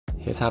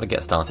Here's how to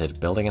get started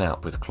building an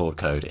app with Claude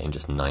Code in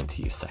just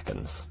 90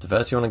 seconds. So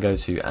first you want to go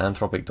to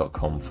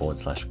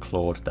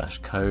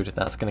anthropic.com/Claude-code.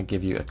 That's going to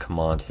give you a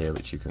command here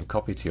which you can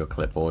copy to your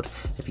clipboard.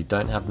 If you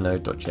don't have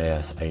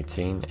node.js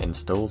 18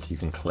 installed, you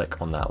can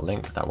click on that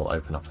link. That will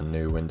open up a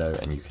new window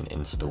and you can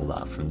install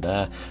that from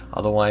there.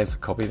 Otherwise,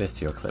 copy this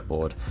to your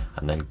clipboard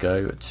and then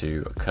go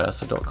to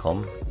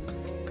cursor.com,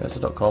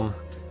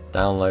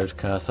 download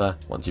Cursor.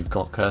 Once you've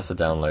got Cursor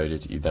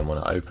downloaded, you then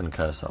want to open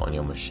Cursor on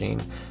your machine,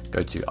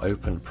 go to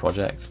open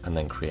project and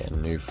then create a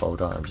new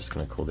folder. I'm just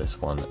going to call this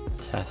one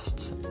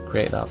test.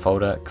 Create that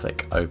folder,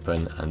 click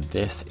open, and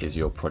this is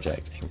your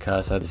project in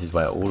Cursor. This is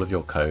where all of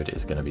your code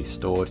is going to be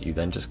stored. You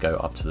then just go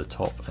up to the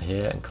top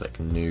here and click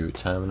new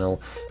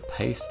terminal,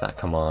 paste that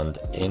command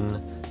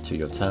in to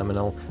your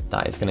terminal.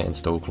 That is going to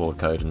install Claude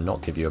Code and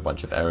not give you a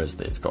bunch of errors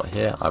that it's got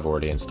here. I've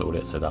already installed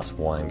it, so that's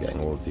why I'm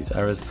getting all of these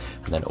errors.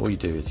 And then all you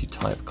do is you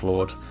type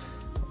Claude.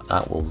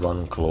 That will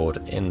run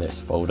Claude in this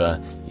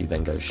folder. You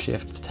then go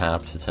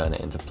shift+tab to turn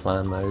it into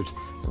plan mode,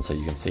 and so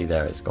you can see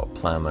there it's got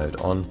plan mode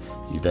on.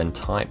 You then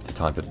type the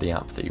type of the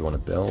app that you want to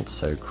build,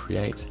 so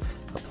create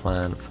a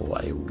plan for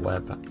a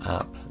web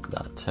app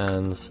that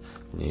turns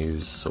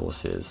news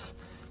sources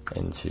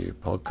into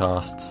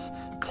podcasts.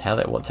 Tell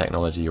it what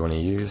technology you want to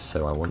use,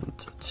 so I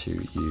want to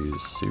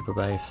use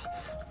Supabase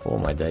for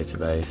my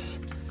database,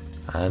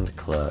 and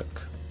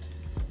Clerk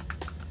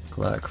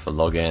for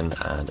login,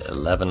 and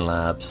 11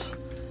 Labs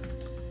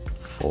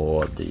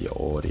for the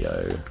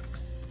audio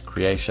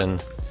creation,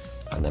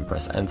 and then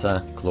press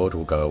enter. Claude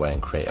will go away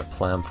and create a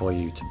plan for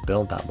you to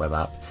build that web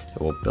app.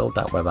 It will build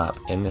that web app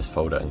in this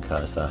folder in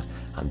Cursor,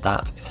 and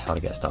that is how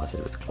to get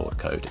started with Claude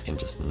Code in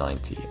just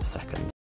 90 seconds.